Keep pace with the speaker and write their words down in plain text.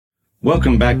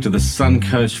Welcome back to the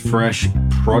Suncoast Fresh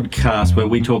podcast, where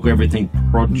we talk everything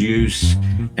produce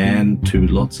and to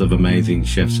lots of amazing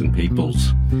chefs and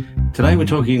peoples. Today we're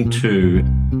talking to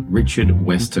Richard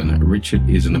Weston. Richard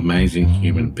is an amazing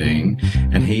human being,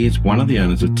 and he is one of the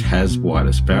owners of Tas White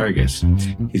Asparagus.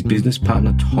 His business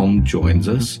partner Tom joins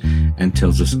us and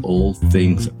tells us all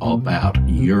things about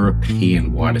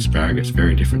European white asparagus,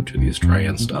 very different to the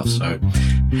Australian stuff. So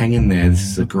hang in there. This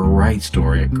is a great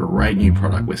story, a great new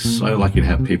product. We're so lucky to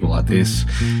have people like this.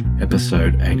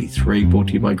 Episode 83 brought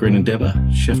to you by Green Endeavour.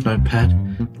 Chef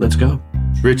Notepad, let's go.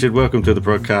 Richard, welcome to the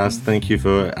podcast. Thank you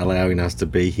for allowing us to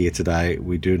be here today.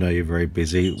 We do know you're very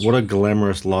busy. What a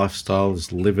glamorous lifestyle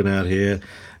is living out here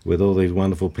with all these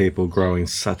wonderful people growing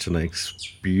such an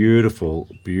beautiful,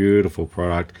 beautiful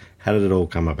product. How did it all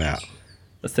come about?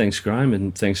 Thanks, Graham,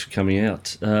 and thanks for coming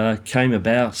out. Came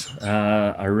about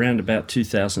around about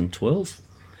 2012.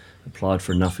 Applied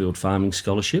for a Nuffield Farming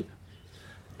Scholarship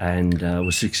and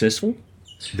was successful.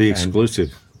 The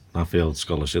exclusive Nuffield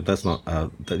Scholarship. That's not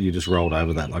that you just rolled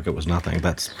over that like it was nothing.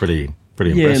 That's pretty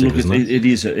impressive, isn't it?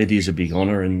 It is a big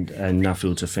honour, and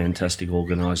Nuffield's a fantastic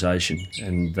organisation,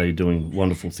 and they're doing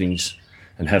wonderful things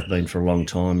and have been for a long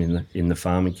time in the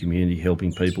farming community,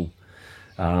 helping people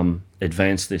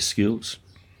advance their skills.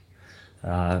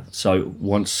 So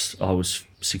once I was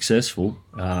successful,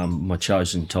 my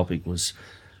chosen topic was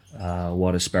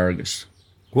white asparagus.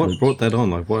 What brought that on?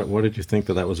 Like, why did you think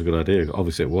that was a good idea?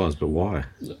 Obviously it was, but why?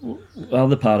 Well,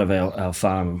 the part of our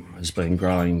farm has been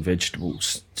growing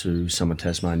vegetables to some of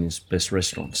Tasmanian's best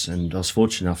restaurants, and I was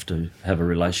fortunate enough to have a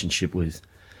relationship with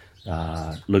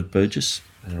Luke Burgess,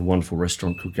 a wonderful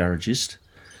restaurant cook garagist,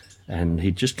 and he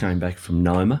just came back from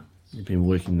Noma. He'd been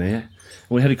working there. And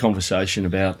we had a conversation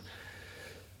about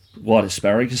white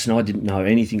asparagus, and I didn't know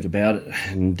anything about it,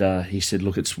 and he said,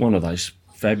 look, it's one of those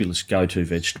fabulous go-to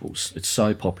vegetables. It's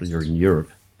so popular in Europe.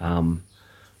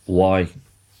 Why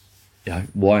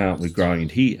aren't we growing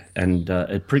it here? And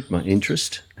it pricked my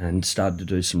interest and started to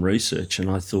do some research. And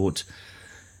I thought,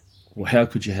 well, how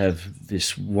could you have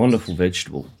this wonderful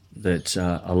vegetable that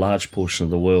a large portion of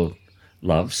the world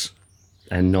loves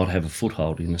and not have a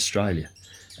foothold in Australia?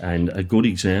 And a good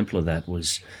example of that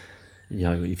was,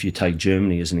 if you take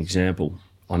Germany as an example,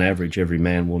 on average, every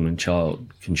man, woman and child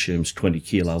consumes 20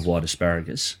 kilo of white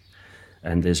asparagus,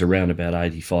 and there's around about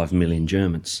 85 million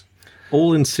Germans.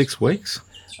 All in 6 weeks?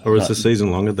 Or is the season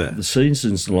longer there? The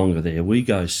season's longer there. We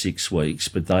go 6 weeks,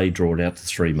 but they draw it out to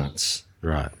 3 months.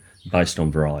 Right. Based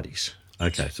on varieties.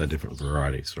 Okay, so different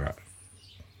varieties, right.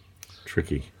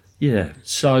 Tricky. Yeah,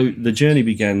 so the journey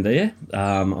began there.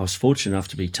 I was fortunate enough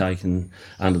to be taken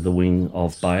under the wing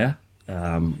of Bayer,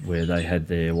 where they had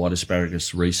their white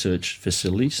asparagus research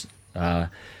facilities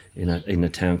in a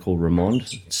town called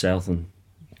Remond, southern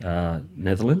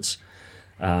Netherlands.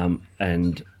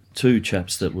 And two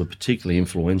chaps that were particularly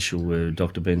influential were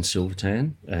Dr. Ben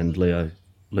Silvertan and Leo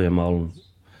Winkelmolen.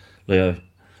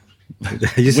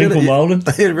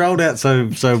 It rolled out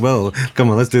so well. Come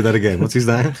on, let's do that again. What's his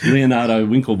name? Leonardo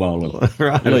Winkelmolen.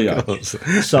 Right, Leo. of course.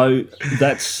 So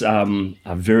that's a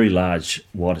very large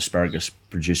white asparagus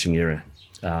producing area.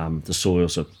 The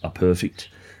soils are perfect,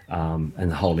 and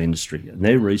the whole industry. And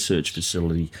their research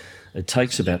facility, it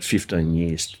takes about 15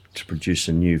 years to produce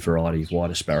a new variety of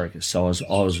white asparagus. So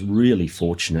I was really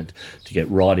fortunate to get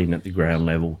right in at the ground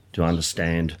level to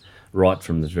understand right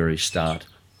from the very start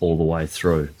all the way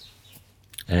through.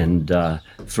 And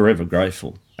forever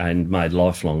grateful, and made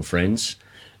lifelong friends,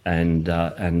 and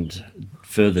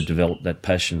further developed that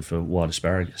passion for white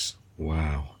asparagus.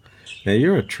 Wow. Now,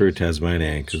 you're a true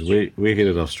Tasmanian, because we hit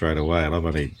it off straight away, and I've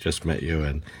only just met you,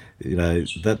 and,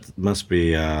 that must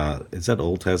be, is that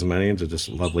all Tasmanians are just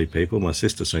lovely people? My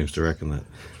sister seems to reckon that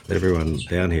everyone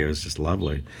down here is just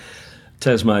lovely.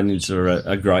 Tasmanians are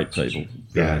a great people.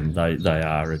 Yeah. They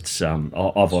are. It's I've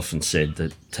often said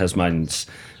that Tasmanians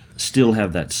still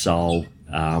have that soul.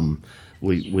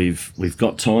 We've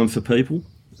got time for people,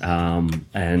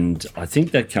 and I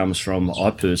think that comes from, I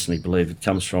personally believe it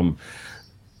comes from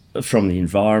the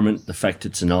environment, the fact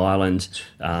it's an island.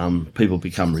 People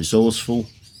become resourceful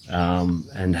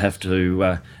and have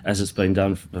to, as it's been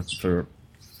done for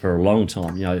a long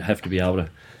time, have to be able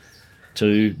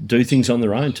to do things on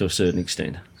their own to a certain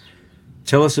extent.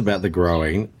 Tell us about the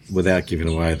growing without giving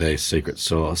away the secret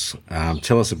sauce.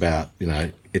 Tell us about,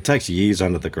 it takes years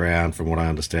under the ground from what I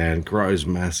understand, grows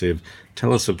massive.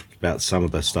 Tell us about some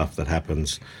of the stuff that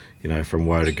happens, from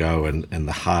woe to go and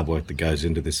the hard work that goes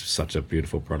into this such a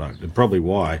beautiful product, and probably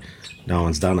why no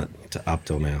one's done it up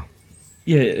till now.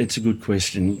 Yeah, it's a good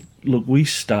question. Look, we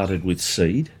started with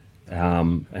seed,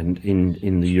 and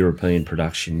in the European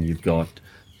production, you've got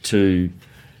two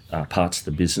parts of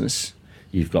the business.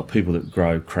 You've got people that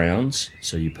grow crowns,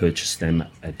 so you purchase them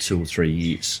at 2 or 3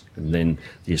 years, and then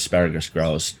the asparagus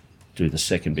growers do the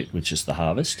second bit, which is the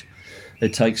harvest.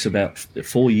 It takes about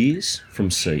 4 years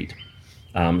from seed.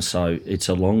 So it's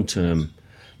a long-term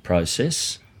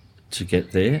process to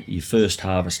get there. Your first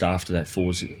harvest after that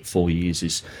 4 years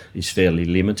is fairly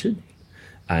limited,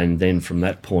 and then from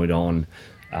that point on,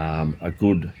 a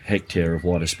good hectare of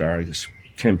white asparagus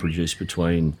can produce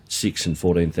between 6 and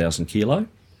 14,000 kilo,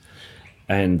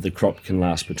 and the crop can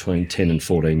last between 10 and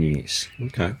 14 years.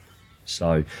 Okay.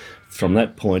 So from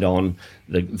that point on,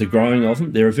 the growing of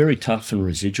them, they're a very tough and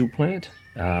residual plant.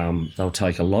 They'll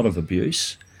take a lot of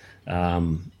abuse,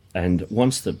 and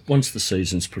once the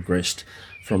season's progressed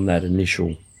from that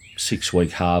initial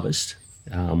 6-week harvest,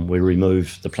 we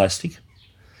remove the plastic,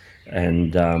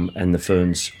 and the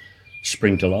ferns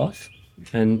spring to life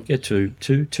and get to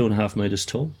 2.5 metres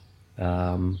tall.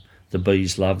 The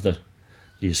bees love the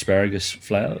asparagus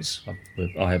flowers.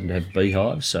 I happen to have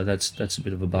beehives, so that's a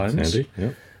bit of a bonus.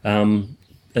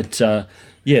 That's handy,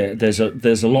 yeah.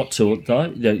 There's a lot to it though.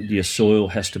 Your soil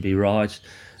has to be right.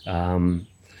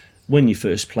 When you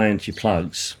first plant your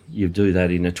plugs, you do that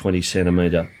in a 20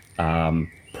 centimetre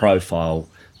profile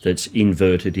that's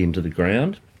inverted into the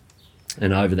ground,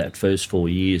 and over that first 4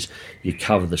 years, you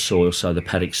cover the soil so the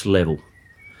paddock's level.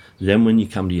 Then when you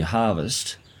come to your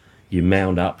harvest, you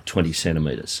mound up 20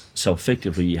 centimetres. So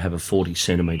effectively you have a 40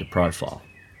 centimetre profile.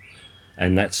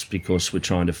 And that's because we're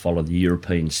trying to follow the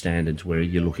European standards where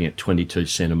you're looking at 22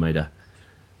 centimetre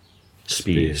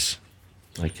spears.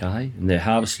 Okay, and they're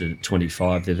harvested at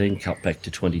 25, they're then cut back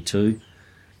to 22,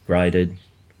 graded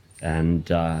and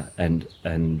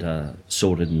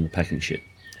sorted in the packing shed.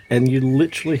 And you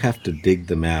literally have to dig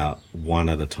them out one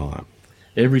at a time.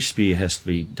 Every spear has to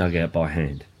be dug out by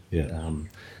hand. Yeah.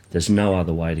 There's no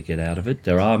other way to get out of it.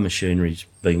 There are machineries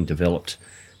being developed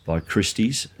by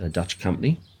Christie's, a Dutch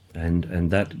company,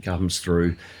 and that comes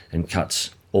through and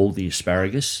cuts all the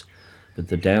asparagus. But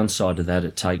the downside of that,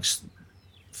 it takes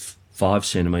 5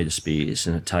 centimetre spears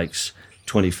and it takes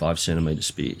 25 centimetre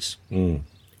spears,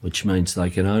 which means they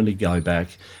can only go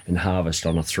back and harvest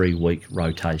on a 3-week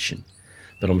rotation.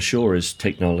 But I'm sure as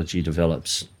technology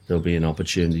develops, there'll be an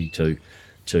opportunity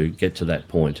to get to that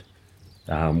point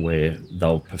where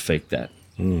they'll perfect that.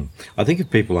 I think if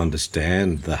people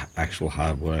understand the actual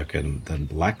hard work and the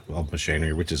lack of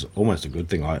machinery, which is almost a good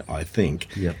thing, I think,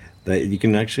 Yep. that you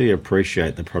can actually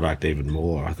appreciate the product even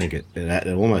more. I think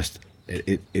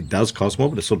it does cost more,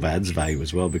 but it sort of adds value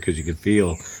as well, because you can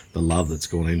feel the love that's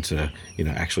gone into,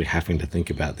 actually having to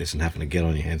think about this and having to get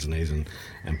on your hands and knees and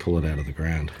pull it out of the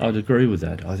ground. I'd agree with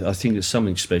that. I think there's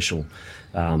something special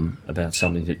about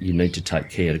something that you need to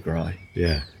take care to grow.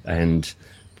 Yeah. And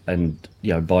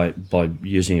by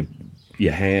using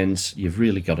your hands, you've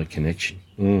really got a connection.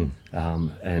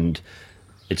 And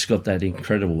it's got that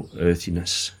incredible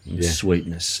earthiness and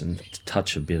sweetness and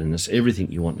touch of bitterness,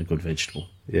 everything you want in a good vegetable.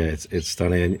 Yeah, it's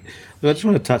stunning. And I just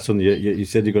want to touch on you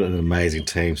said you've got an amazing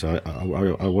team, so I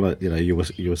want to,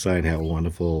 you were saying how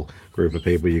wonderful group of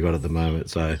people you got at the moment,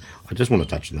 so I just want to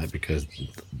touch on that because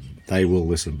they will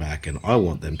listen back, and I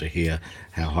want them to hear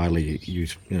how highly you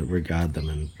regard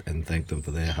them and thank them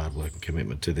for their hard work and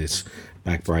commitment to this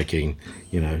backbreaking,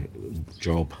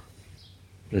 job.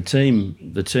 The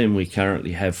team we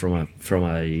currently have from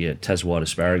a Tas white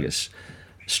asparagus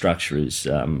structure is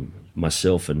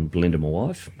myself and Belinda, my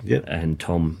wife, and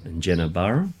Tom and Jenna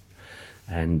Barham,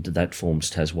 and that forms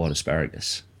Tas white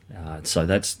asparagus. So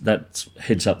that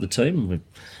heads up the team.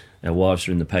 Our wives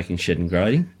are in the packing shed and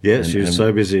grading. Yeah, she was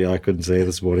so busy I couldn't see her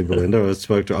this morning, Belinda.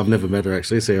 I've never met her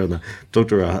actually. Talked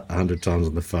to her 100 times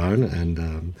on the phone,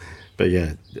 and but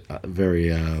yeah,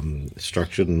 very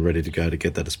structured and ready to go to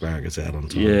get that asparagus out on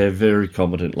time. Yeah, very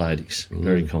competent ladies.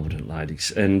 Very competent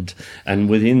ladies. And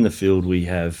within the field we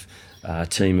have a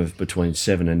team of between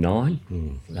 7 and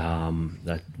 9.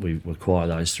 That we acquire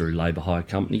those through labour hire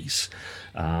companies.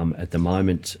 At the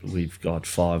moment we've got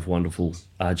 5 wonderful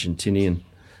Argentinian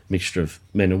mixture of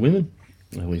men and women.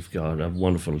 We've got a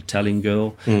wonderful Italian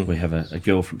girl. We have a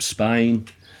girl from Spain.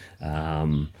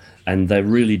 And they're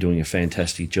really doing a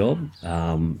fantastic job.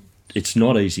 It's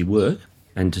not easy work,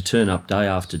 and to turn up day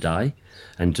after day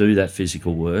and do that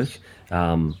physical work,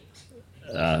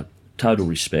 total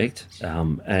respect.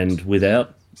 And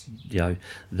without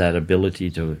that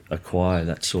ability to acquire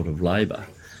that sort of labour,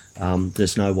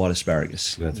 there's no white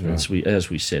asparagus. That's right. As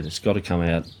we said, it's got to come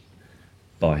out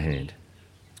by hand.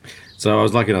 So I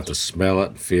was lucky enough to smell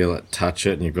it, feel it, touch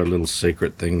it, and you've got a little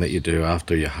secret thing that you do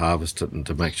after you harvest it, and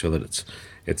to make sure that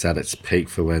it's at its peak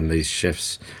for when these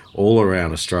chefs all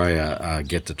around Australia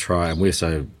get to try. And we're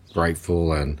so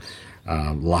grateful and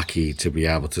lucky to be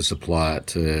able to supply it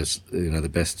to the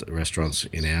best restaurants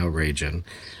in our region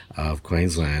of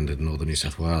Queensland and northern New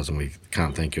South Wales, and we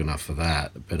can't thank you enough for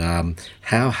that. But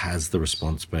how has the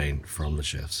response been from the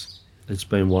chefs? It's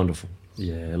been wonderful.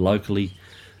 Yeah, locally,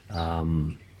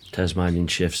 Tasmanian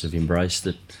chefs have embraced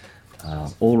it.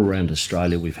 All around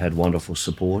Australia, we've had wonderful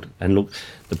support. And look,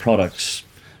 the products,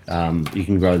 you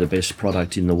can grow the best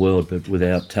product in the world, but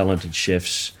without talented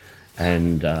chefs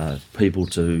and people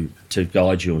to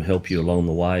guide you and help you along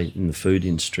the way in the food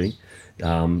industry,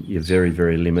 you're very,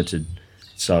 very limited.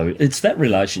 So it's that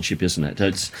relationship, isn't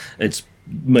it? It's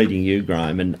meeting you,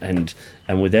 Graham, and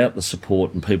without the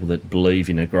support and people that believe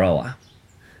in a grower,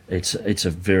 it's a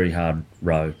very hard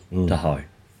row to hoe.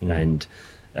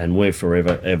 And we're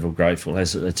forever ever grateful.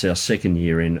 It's our second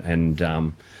year in,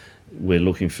 and we're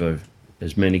looking for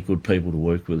as many good people to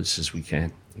work with us as we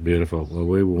can. Beautiful. Well,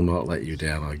 we will not let you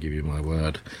down, I give you my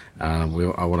word. I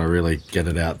want to really get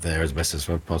it out there as best as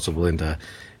possible into,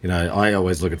 I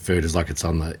always look at food as like it's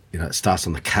on the, it starts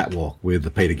on the catwalk with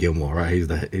the Peter Gilmore, right? He's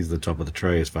the top of the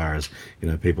tree as far as,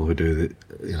 people who do the,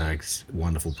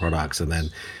 wonderful products, and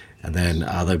then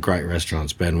other great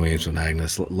restaurants, Ben Williams and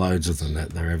Agnes, loads of them.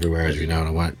 They're everywhere, as you know,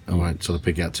 and I won't sort of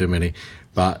pick out too many.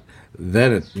 But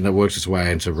then it works its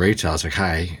way into retail. It's like,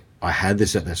 hey, I had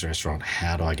this at this restaurant.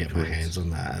 How do I get my hands on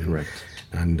that? Correct.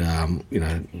 And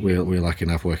we're lucky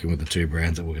enough working with the two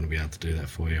brands that we're going to be able to do that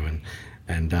for you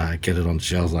and get it on the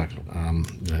shelves. Like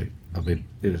I've been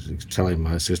telling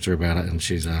my sister about it, and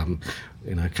she's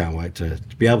can't wait to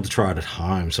be able to try it at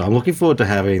home. So I'm looking forward to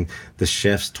having the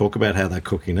chefs talk about how they're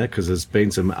cooking it, because there's been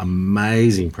some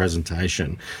amazing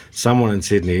presentation. Someone in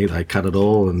Sydney, they cut it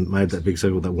all and made that big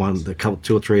circle. That one, the couple,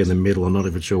 2 or 3 in the middle. I'm not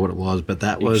even sure what it was, but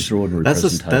that was extraordinary. That's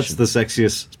the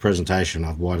sexiest presentation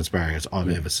of white asparagus I've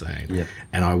ever seen. Yep.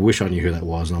 And I wish I knew who that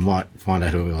was, and I might find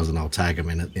out who it was, and I'll tag him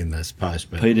in this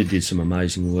post. But Peter did some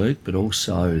amazing work, but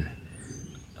also,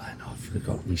 I've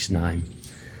forgotten his name.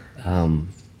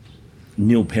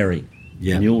 Neil Perry.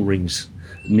 Yeah.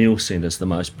 Neil sent us the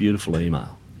most beautiful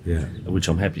email, which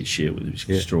I'm happy to share with you. It's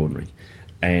extraordinary.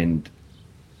 And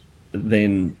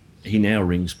then he now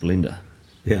rings Belinda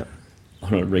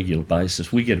on a regular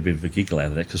basis. We get a bit of a giggle out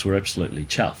of that because we're absolutely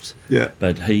chuffed. Yeah.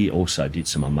 But he also did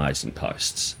some amazing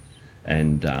posts.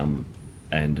 And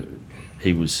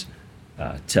he was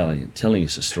telling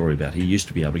us a story about he used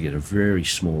to be able to get a very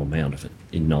small amount of it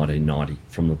in 1990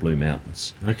 from the Blue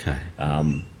Mountains. Okay.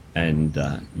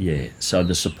 So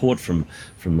the support from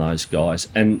those guys,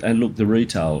 and look, the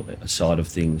retail side of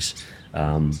things,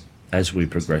 as we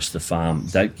progress the farm,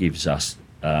 that gives us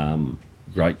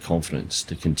great confidence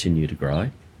to continue to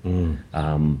grow,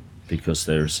 because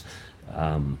there's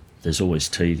always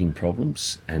teething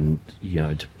problems, and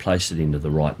to place it into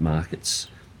the right markets.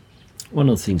 One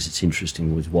of the things that's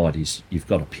interesting with white is you've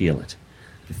got to peel it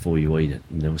before you eat it.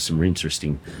 And there were some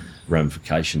interesting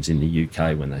ramifications in the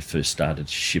UK when they first started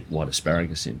to ship white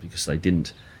asparagus in, because they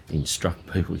didn't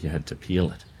instruct people you had to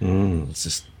peel it.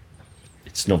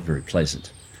 It's not very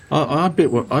pleasant. I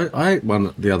ate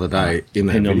one the other day in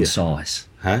that video. On the size.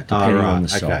 Huh? Depending on the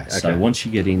size. Okay. So once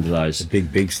you get into those the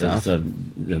big stuff,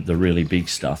 the really big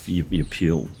stuff, you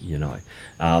peel,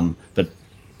 but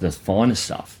the finer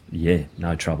stuff,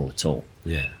 no trouble at all.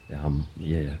 Really.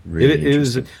 It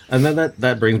was, and then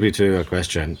that brings me to a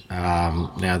question.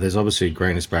 Now, there's obviously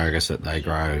green asparagus that they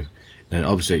grow, and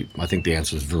obviously, I think the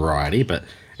answer is variety. But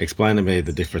explain to me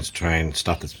the difference between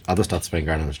other stuff that's been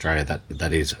grown in Australia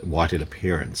that is white in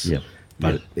appearance,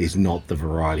 but is not the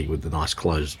variety with the nice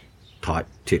closed, tight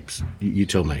tips. You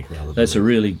tell me. That's a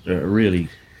really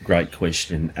great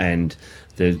question, and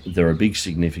there are big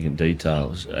significant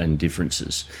details and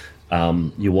differences.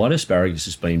 Your white asparagus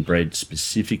has been bred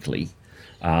specifically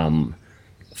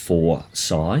for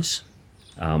size,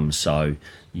 so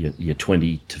your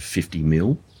 20 to 50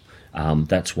 mil.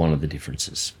 That's one of the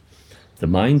differences. The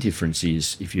main difference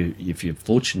is if you're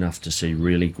fortunate enough to see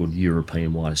really good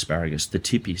European white asparagus, the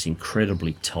tip is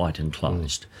incredibly tight and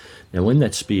closed. Now, when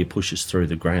that spear pushes through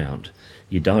the ground,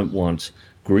 you don't want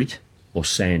grit or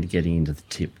sand getting into the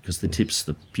tip, because the tip's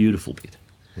the beautiful bit.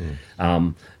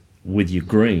 With your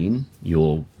green,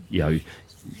 you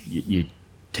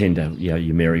tend to,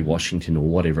 your Mary Washington or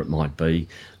whatever it might be,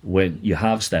 where you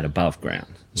harvest that above ground.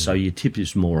 So your tip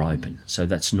is more open. So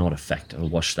that's not a factor.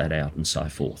 Wash that out and so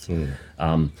forth.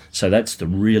 So that's the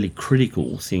really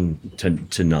critical thing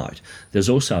to note. There's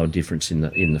also a difference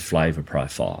in the flavour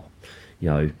profile.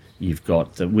 You've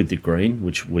got with the green,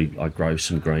 which I grow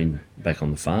some green back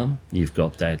on the farm. You've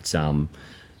got that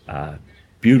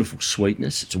beautiful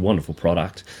sweetness. It's a wonderful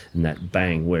product, and that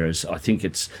bang. Whereas I think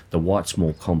the white's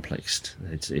more complex.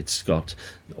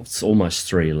 It's almost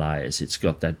 3 layers. It's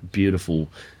got that beautiful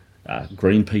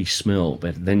green pea smell,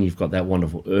 but then you've got that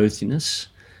wonderful earthiness,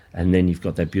 and then you've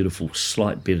got that beautiful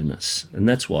slight bitterness, and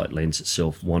that's why it lends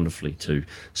itself wonderfully to,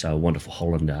 say, a wonderful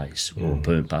hollandaise or a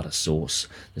burnt butter sauce.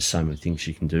 There's so many things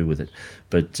you can do with it.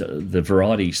 But the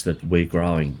varieties that we're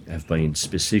growing have been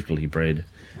specifically bred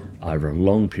over a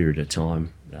long period of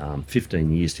time,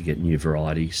 15 years to get new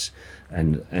varieties,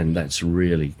 and that's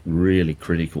really, really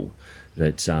critical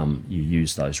that you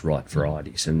use those right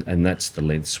varieties, and that's the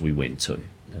lengths we went to.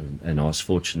 And I was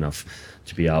fortunate enough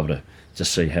to be able to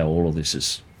see how all of this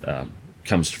is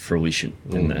comes to fruition,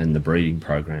 and the breeding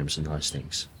programs and those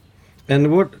things. And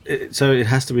so it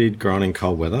has to be grown in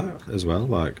cold weather as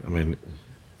well?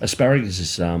 Asparagus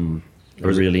is a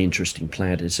really interesting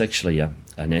plant. It's actually an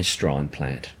estuarine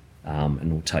plant,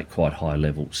 and will take quite high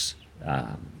levels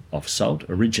of salt,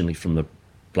 originally from the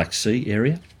Black Sea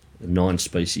area. 9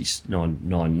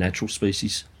 natural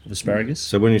species of asparagus.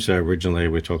 So when you say originally,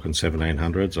 we're talking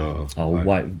 1700s or? Oh,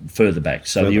 way further back.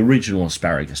 So the original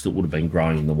asparagus that would have been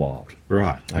grown in the wild.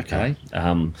 Right. Okay.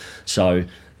 So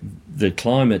the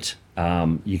climate,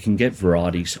 you can get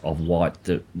varieties of white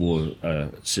that were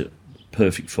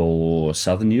perfect for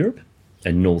Southern Europe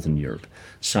and Northern Europe.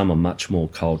 Some are much more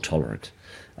cold tolerant.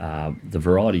 The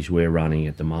varieties we're running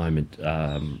at the moment,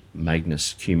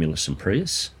 Magnus, Cumulus and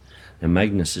Prius. And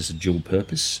Magnus is a dual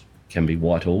purpose, can be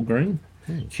white or green.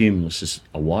 Cumulus is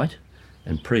a white,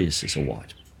 and Prius is a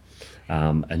white.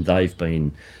 And they've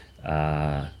been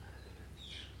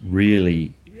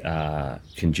really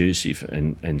conducive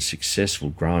and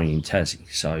successful growing in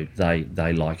Tassie, so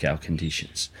they like our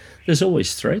conditions. There's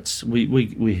always threats.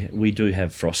 We do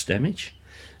have frost damage,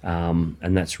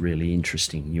 and that's really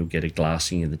interesting. You'll get a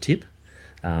glassing of the tip,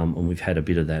 and we've had a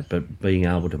bit of that, but being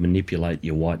able to manipulate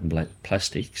your white and black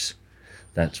plastics,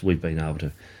 we've been able to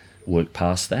work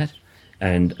past that,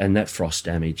 and that frost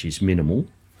damage is minimal,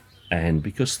 and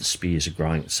because the spears are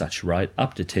growing at such a rate,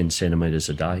 up to 10 centimetres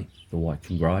a day, the white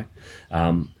can grow.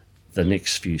 The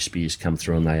next few spears come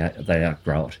through and they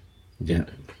outgrow it. Yeah.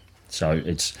 So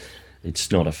it's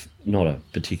not a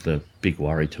particular big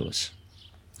worry to us.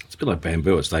 It's a bit like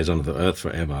bamboo. It stays under the earth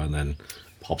forever and then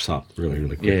pops up really,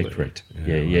 really quickly. Yeah, correct.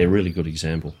 Yeah, really good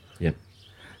example. Yep.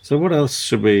 So what else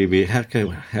should we be?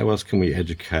 How else can we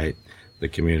educate the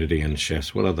community and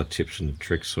chefs? What other tips and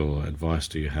tricks or advice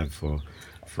do you have for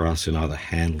us in either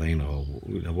handling or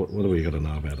what do we got to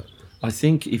know about it? I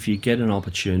think if you get an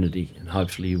opportunity, and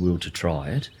hopefully you will, to try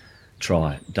it.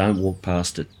 Don't walk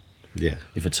past it. Yeah.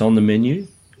 If it's on the menu,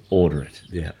 order it.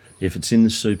 Yeah. If it's in the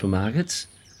supermarkets,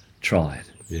 try it.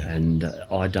 Yeah. And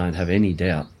I don't have any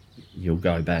doubt you'll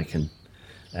go back and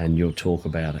you'll talk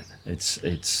about it.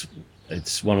 It's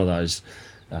one of those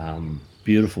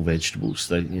beautiful vegetables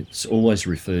that it's always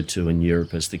referred to in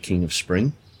Europe as the king of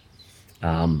spring,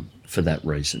 for that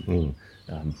reason.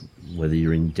 Whether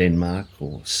you're in Denmark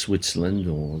or Switzerland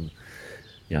or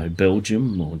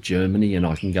Belgium or Germany, and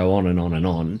I can go on and on and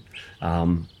on,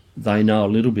 they know a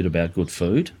little bit about good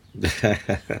food.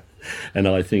 And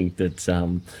I think that,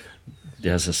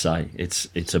 as I say,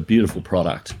 it's a beautiful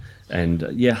product, and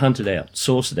hunt it out,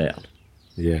 source it out.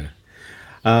 Yeah.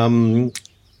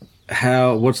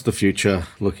 What's the future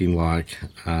looking like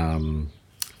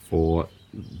for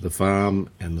the farm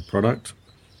and the product?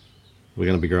 We're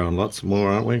going to be growing lots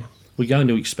more, aren't we? We're going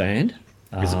to expand.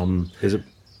 Is it?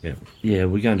 Yeah. Yeah,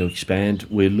 we're going to expand.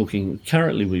 We're looking.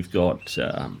 Currently, we've got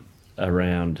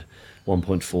around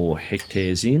 1.4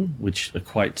 hectares in, which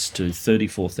equates to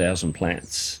 34,000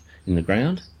 plants in the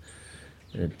ground.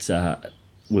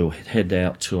 We'll head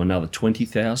out to another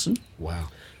 20,000. Wow.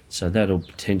 So that'll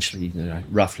potentially,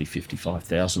 roughly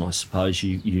 55,000, I suppose.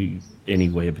 You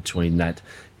anywhere between that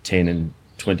 10 and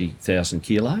 20,000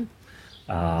 kilo.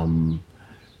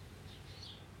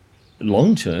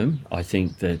 Long term, I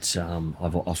think that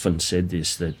I've often said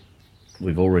this, that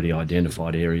we've already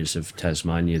identified areas of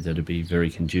Tasmania that would be very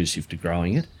conducive to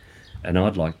growing it, and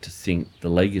I'd like to think the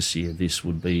legacy of this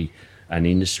would be an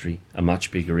industry, a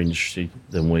much bigger industry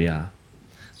than we are,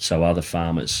 so other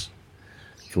farmers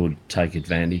could take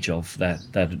advantage of that.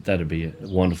 That'd be a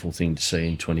wonderful thing to see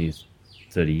in 20,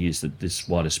 30 years, that this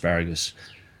white asparagus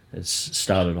has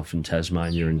started off in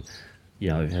Tasmania and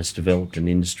has developed an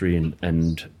industry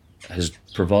and has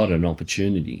provided an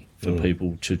opportunity for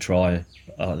people to try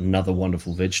another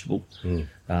wonderful vegetable.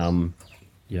 That's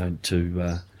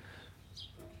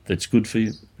good for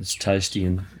you. It's tasty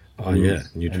and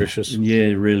nutritious.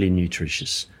 Really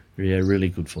nutritious. Yeah, really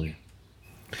good for you.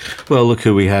 Well, look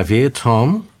who we have here,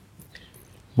 Tom.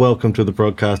 welcome to the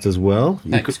podcast as well.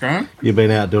 Thanks, Graham. You've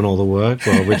been out doing all the work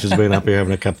while Rich has been up here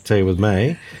having a cup of tea with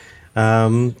me.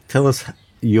 Tell us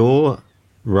your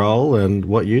role and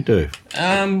what you do.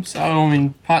 So I'm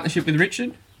in partnership with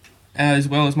Richard, as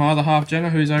well as my other half, Jenna,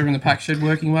 who's over in the pack shed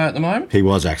working away at the moment. He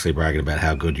was actually bragging about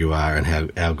how good you are and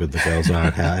how good the girls are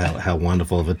and how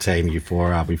wonderful of a team you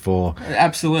four are before.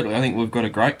 Absolutely. I think we've got a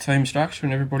great team structure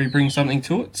and everybody brings something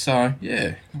to it. So,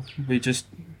 yeah,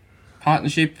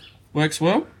 partnership works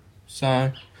well.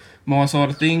 So, my side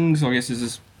of things, I guess,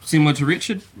 is similar to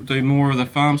Richard. We'll do more of the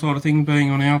farm side of things being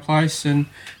on our place and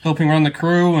helping run the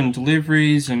crew and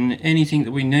deliveries and anything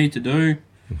that we need to do.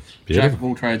 Jack of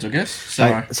all trades, I guess.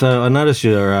 So I noticed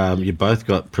you both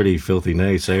got pretty filthy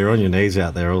knees, so you're on your knees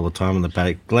out there all the time in the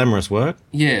paddock. Glamorous work?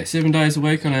 Yeah, 7 days a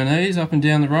week on our knees, up and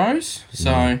down the rows.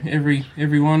 So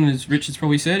everyone, as Richard's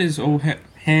probably said, is all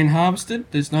hand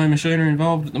harvested. There's no machinery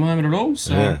involved at the moment at all.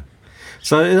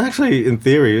 So it actually, in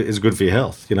theory, is good for your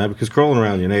health, because crawling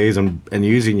around your knees and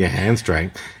using your hand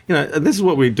strength, and this is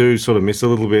what we do sort of miss a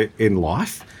little bit in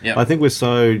life. Yep. I think we're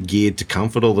so geared to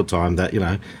comfort all the time that,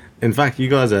 in fact, you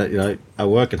guys are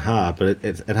working hard, but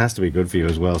it has to be good for you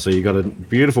as well. So you got a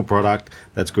beautiful product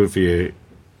that's good for you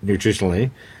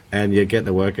nutritionally, and you're getting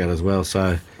the workout as well.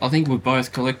 So I think we've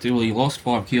both collectively lost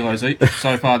 5 kilos each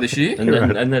so far this year.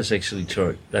 And that's actually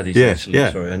true. That is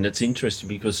actually true. And it's interesting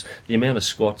because the amount of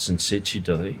squats and sets you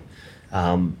do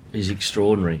is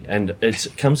extraordinary. And it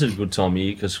comes at a good time of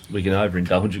year because we can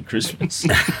overindulge at Christmas.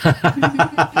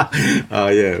 Oh,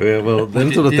 yeah. Well,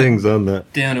 them sort of things on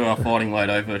that. Down to our fighting weight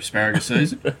over asparagus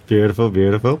season. Beautiful,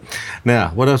 beautiful. Now,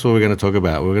 what else were we going to talk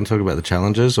about? We were going to talk about the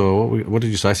challenges, or what did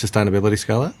you say, sustainability,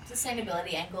 Scarlett?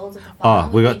 Sustainability and goals of the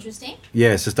farm would be interesting.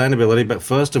 Yeah, sustainability. But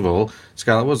first of all,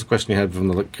 Scarlett, what was the question you had from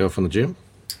the girl from the gym?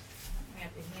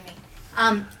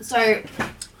 So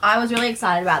I was really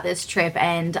excited about this trip,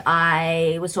 and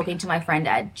I was talking to my friend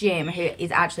at gym who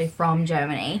is actually from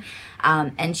Germany,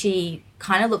 and she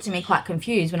kind of looked at me quite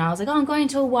confused when I was like, I'm going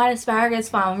to a white asparagus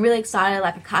farm. I'm really excited.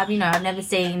 Like, I've never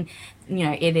seen,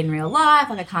 it in real life.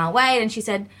 Like, I can't wait. And she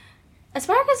said,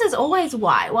 asparagus is always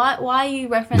white. Why are you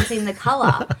referencing the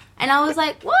colour? And I was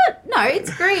like, what? No,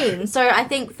 it's green. So I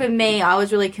think for me, I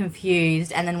was really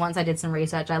confused. And then once I did some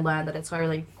research, I learned that it's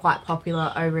really quite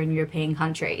popular over in European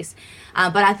countries.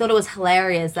 But I thought it was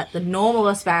hilarious that the normal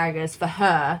asparagus for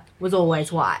her was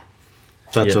always white.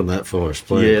 Touch on that for us,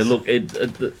 please. Yeah, look,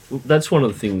 that's one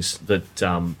of the things that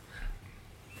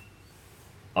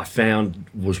I found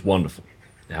was wonderful.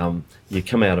 You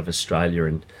come out of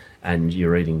Australia and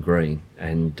you're eating green,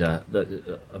 and a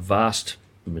vast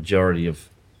majority of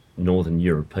Northern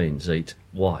Europeans eat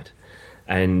white.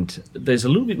 And there's a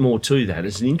little bit more to that.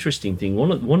 It's an interesting thing.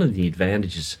 One of the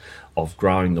advantages of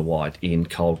growing the white in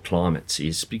cold climates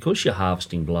is because you're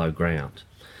harvesting below ground,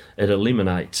 it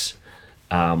eliminates,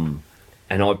 and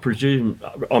I'm presuming,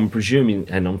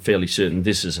 and I'm fairly certain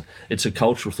it's a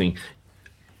cultural thing.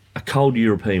 A cold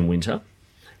European winter,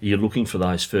 you're looking for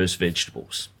those first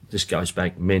vegetables. This goes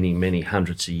back many, many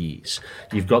hundreds of years.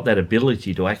 You've got that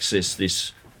ability to access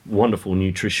this wonderful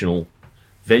nutritional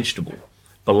vegetable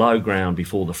below ground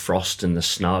before the frost and the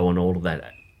snow and all of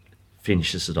that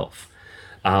finishes it off.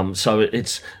 So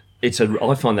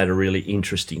I find that a really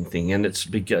interesting thing, and it's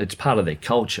part of their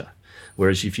culture.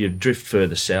 Whereas if you drift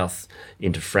further south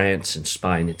into France and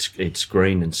Spain, it's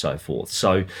green and so forth.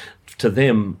 So to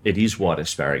them, it is white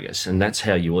asparagus, and that's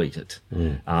how you eat it.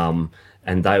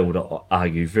 And they would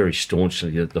argue very staunchly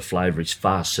that the flavour is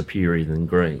far superior than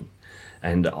green.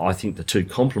 And I think the two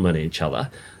complement each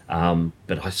other.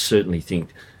 But I certainly think,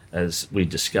 as we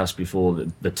discussed before,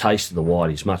 that the taste of the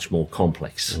white is much more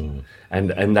complex.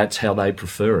 And that's how they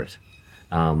prefer it.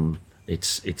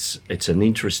 It's an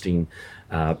interesting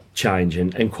change.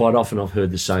 And quite often I've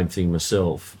heard the same thing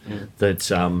myself,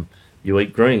 that you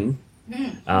eat green,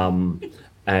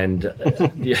 and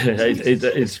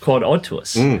it's quite odd to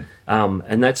us.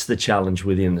 And that's the challenge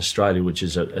within Australia, which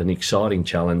is an exciting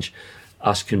challenge,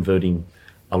 us converting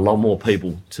a lot more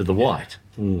people to the white,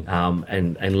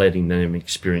 and letting them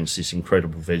experience this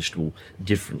incredible vegetable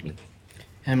differently.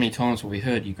 How many times have we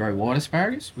heard you grow white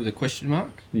asparagus with a question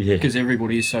mark? Yeah. Because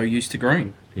everybody is so used to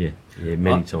green. Yeah,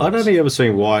 many times. I'd only ever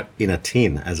seen white in a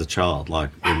tin as a child, like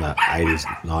in the 80s,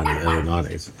 90s, early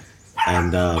 90s.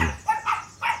 And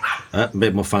a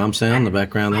bit more farm sound in the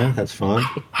background there, that's fine.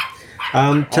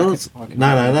 Tell us.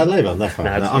 No, leave it. That's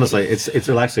fine. No, honestly,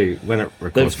 it'll actually, when it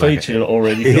records. They've featured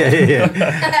already.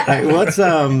 Yeah. What's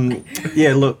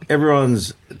look,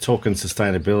 everyone's talking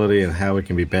sustainability and how we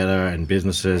can be better, and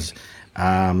businesses.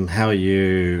 How are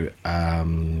you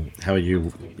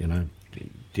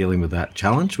dealing with that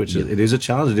challenge, which it is a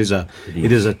challenge.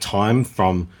 It is a time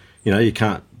from, you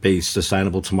can't be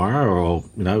sustainable tomorrow, or,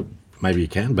 maybe you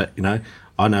can, but,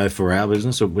 I know for our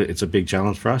business, it's a big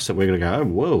challenge for us that we're going to go, oh,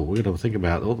 whoa, we're going to think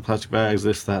about all the plastic bags,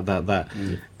 this, that.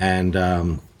 And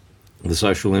the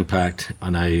social impact, I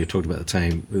know you talked about the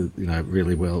team,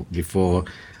 really well before.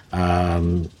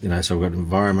 So we've got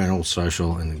environmental,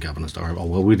 social, and governance.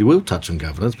 Well, we will touch on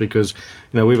governance because,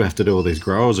 we have to do all these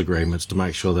growers agreements to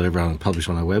make sure that everyone publish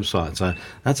on our website. So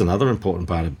that's another important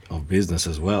part of business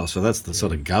as well. So that's the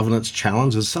sort of governance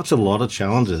challenge. There's such a lot of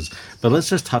challenges. But let's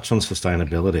just touch on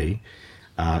sustainability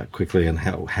quickly and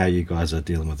how you guys are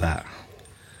dealing with that.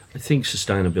 I think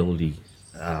sustainability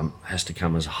has to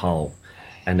come as a whole,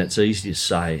 and it's easy to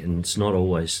say, and it's not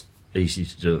always easy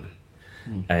to do.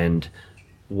 And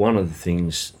one of the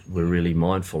things we're really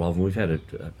mindful of, and we've had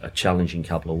a challenging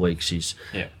couple of weeks, is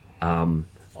I'm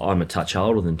a touch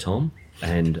older than Tom,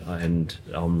 and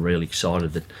I'm really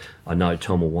excited that I know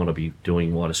Tom will want to be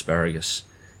doing white asparagus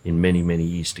in many, many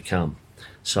years to come.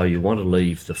 So you want to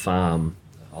leave the farm,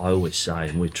 I always say,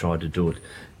 and we've tried to do it,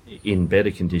 in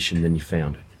better condition than you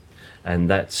found it. And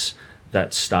that's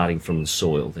starting from the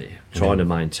soil there, trying to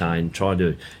maintain, trying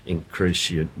to increase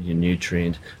your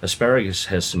nutrient. Asparagus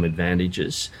has some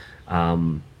advantages,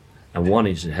 and one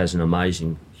is it has an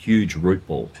amazing, huge root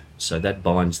ball, so that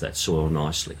binds that soil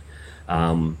nicely.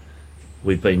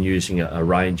 We've been using a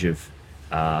range of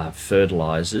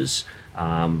fertilisers,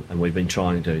 and we've been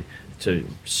trying to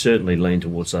certainly lean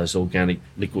towards those organic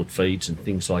liquid feeds and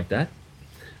things like that.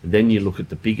 Then you look at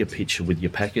the bigger picture with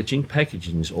your packaging.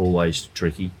 Packaging is always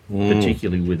tricky,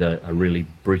 particularly with a really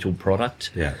brittle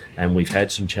product. Yeah. And we've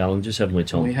had some challenges, haven't we,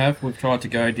 Tom? We have. We've tried to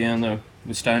go down the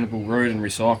sustainable route and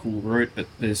recyclable route, but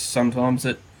there's sometimes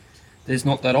there's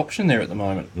not that option there at the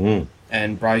moment.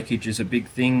 And breakage is a big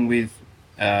thing with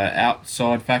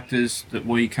outside factors that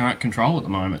we can't control at the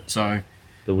moment. So,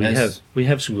 but we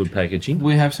have some good packaging.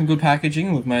 We have some good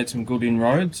packaging. We've made some good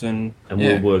inroads, and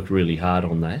we'll work really hard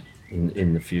on that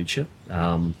in the future.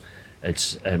 And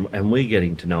we're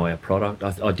getting to know our product.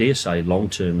 I dare say long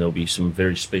term there'll be some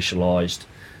very specialised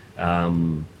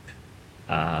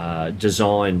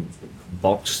design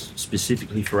box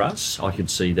specifically for us. I can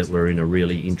see that we're in a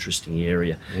really interesting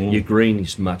area. Your green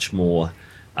is much more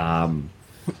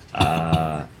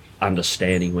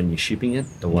understanding when you're shipping it,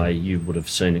 the way you would have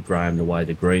seen it, Graham, the way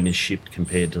the green is shipped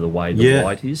compared to the way the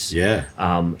white is.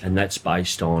 And that's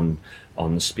based on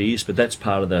the spears, but that's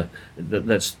part of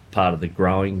the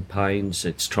growing pains.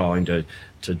 It's trying to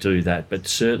do that. But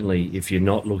certainly if you're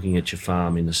not looking at your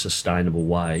farm in a sustainable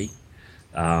way,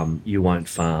 you won't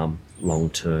farm long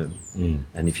term.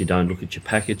 And if you don't look at your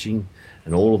packaging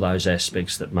and all of those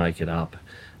aspects that make it up,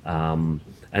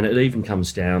 and it even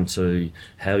comes down to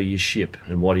how you ship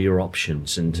and what are your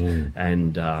options,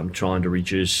 and trying to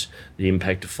reduce the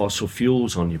impact of fossil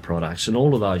fuels on your products and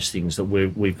all of those things that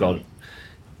we've got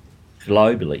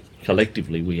globally.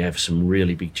 Collectively, we have some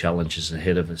really big challenges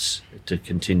ahead of us to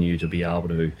continue to be able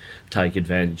to take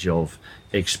advantage of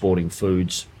exporting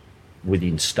foods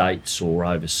within states or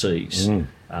overseas.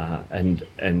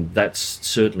 And that's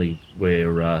certainly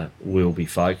where we'll be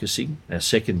focusing our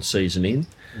second season in.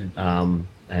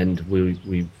 And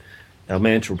our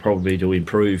mantra will probably be to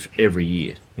improve every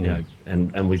year,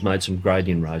 and we've made some great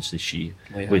inroads this year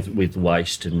with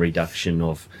waste and reduction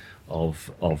of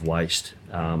waste.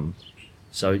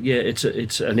 So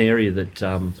it's an area that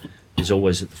is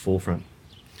always at the forefront.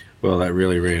 Well, that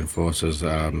really reinforces,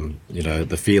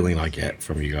 the feeling I get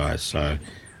from you guys. So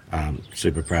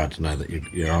super proud to know that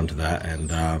you're onto that.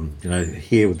 And,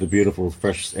 here with the beautiful,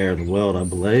 fresh air of the world, I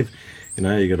believe,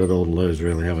 you got it all to lose,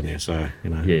 really, haven't you? So,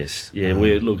 Yes. Yeah,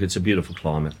 look, it's a beautiful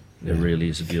climate. It really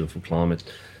is a beautiful climate.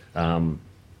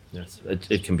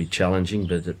 It can be challenging,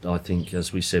 but I think,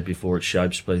 as we said before, it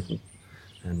shapes people.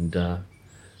 And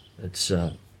it's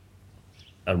a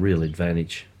real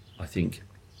advantage, I think.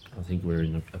 I think we're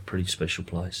in a pretty special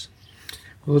place.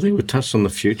 Well, I think we touched on the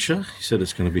future. You said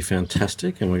it's going to be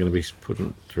fantastic, and we're going to be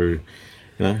putting through,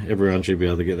 everyone should be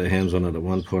able to get their hands on it at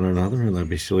one point or another, and they'd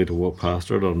be silly to walk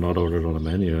past it or not order it on a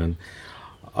menu. And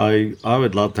I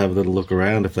would love to have a little look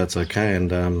around, if that's okay,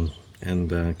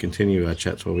 and continue our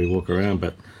chats while we walk around.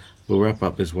 But we'll wrap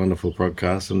up this wonderful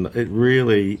podcast, and it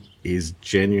really is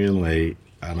genuinely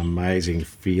an amazing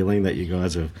feeling that you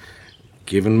guys have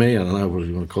given me. I don't know what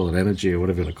you want to call it, energy or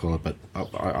whatever you want to call it, but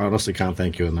I honestly can't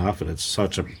thank you enough, and it's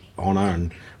such an honour,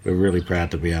 and we're really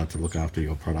proud to be able to look after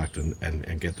your product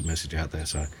and get the message out there.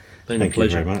 So thank you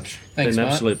very much. Thanks, an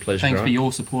absolute pleasure. Thanks for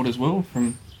your support as well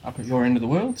from up at your end of the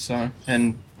world. So,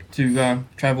 and to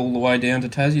travel all the way down to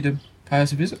Tassie to pay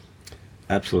us a visit.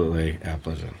 Absolutely, our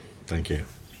pleasure. Thank you.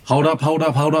 Hold up.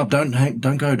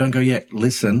 Don't go yet.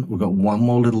 Listen, we've got one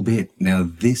more little bit. Now,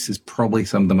 this is probably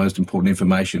some of the most important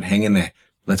information. Hang in there.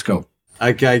 Let's go.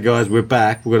 Okay, guys, we're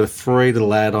back. We've got a 3 little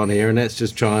lad on here. Annette's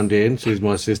just chimed in. She's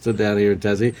my sister down here in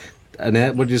Tassie.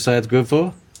 Annette, what did you say it's good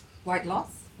for? Weight loss.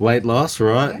 Weight loss,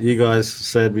 right? Yes. You guys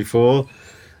said before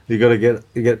you got to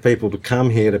get people to come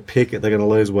here to pick it. They're going to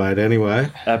lose weight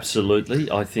anyway. Absolutely.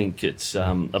 I think it's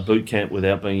a boot camp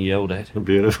without being yelled at.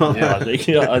 Beautiful. Yeah,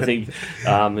 I think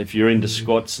if you're into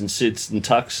squats and sits and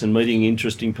tucks and meeting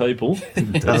interesting people,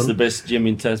 it's the best gym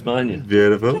in Tasmania.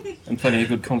 Beautiful. And plenty of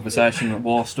good conversation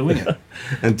whilst doing it.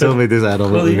 And tell me this,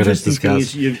 Adam, what Well, the we're going to interesting thing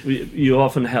discuss. is you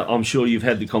often have, I'm sure you've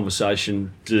had the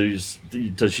conversation, does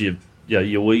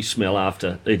your wee smell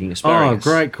after eating asparagus?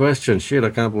 Oh, great question. Shit, I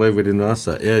can't believe we didn't ask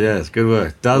that. Yeah, it's good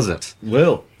work. Does it?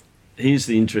 Well, here's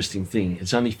the interesting thing.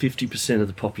 It's only 50% of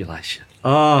the population.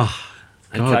 Oh,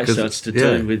 God, Okay, 'cause so it's to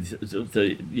do with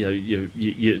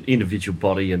your individual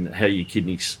body and how your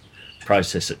kidneys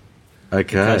process it.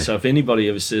 Okay. So if anybody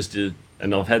ever says to,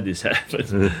 and I've had this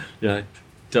happen,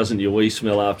 doesn't your wee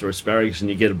smell after asparagus, and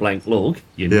you get a blank look,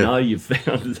 know you've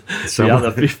found the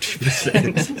other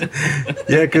 50%.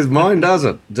 Yeah, because mine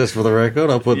doesn't, just for the record.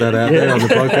 I'll put that out there on the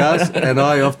podcast. And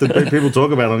I often, people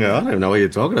talk about it and I go, I don't even know what you're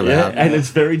talking about. Yeah, and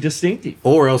it's very distinctive.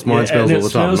 Or else mine smells and all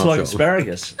the time. It smells I'm not like sure.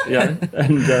 asparagus,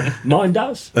 and mine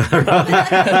does.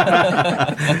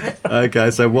 Okay,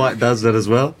 so white does that as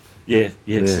well? Yeah,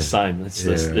 it's the same. It's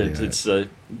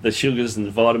the sugars and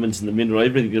the vitamins and the mineral,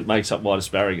 everything that makes up white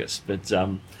asparagus. But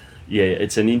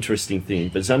it's an interesting thing.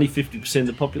 But it's only 50% of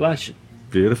the population.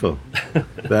 Beautiful.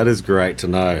 That is great to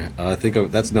know. I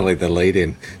think that's nearly the lead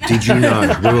in. Did you know?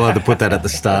 We'll have to put that at the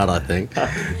start, I think.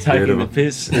 Taking the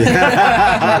piss.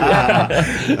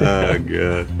 Oh,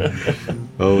 God.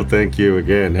 Oh, thank you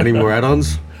again. Any more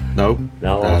add-ons? Nope.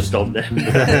 No, I'll stop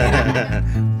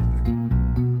now.